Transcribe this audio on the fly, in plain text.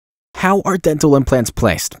How are dental implants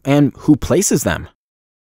placed, and who places them?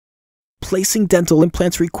 Placing dental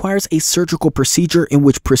implants requires a surgical procedure in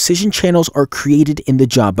which precision channels are created in the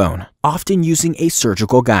jawbone, often using a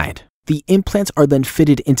surgical guide. The implants are then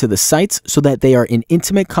fitted into the sites so that they are in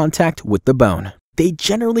intimate contact with the bone. They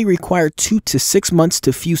generally require 2 to 6 months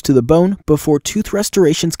to fuse to the bone before tooth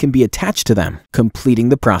restorations can be attached to them, completing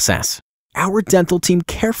the process. Our dental team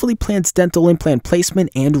carefully plans dental implant placement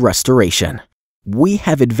and restoration. We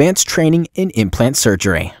have advanced training in implant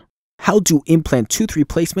surgery. How do implant tooth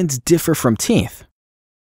replacements differ from teeth?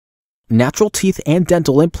 Natural teeth and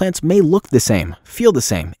dental implants may look the same, feel the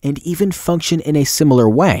same, and even function in a similar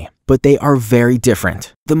way, but they are very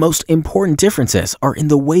different. The most important differences are in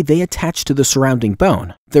the way they attach to the surrounding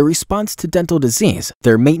bone, their response to dental disease,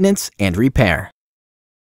 their maintenance and repair.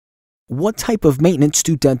 What type of maintenance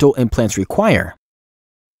do dental implants require?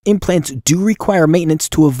 Implants do require maintenance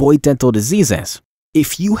to avoid dental diseases.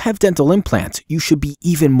 If you have dental implants, you should be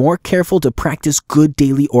even more careful to practice good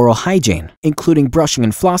daily oral hygiene, including brushing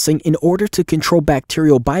and flossing in order to control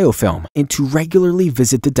bacterial biofilm and to regularly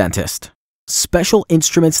visit the dentist. Special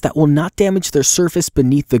instruments that will not damage their surface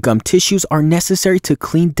beneath the gum tissues are necessary to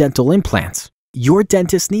clean dental implants. Your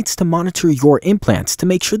dentist needs to monitor your implants to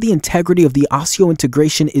make sure the integrity of the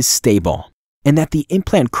osseointegration is stable and that the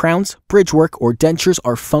implant crowns, bridgework, or dentures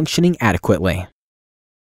are functioning adequately.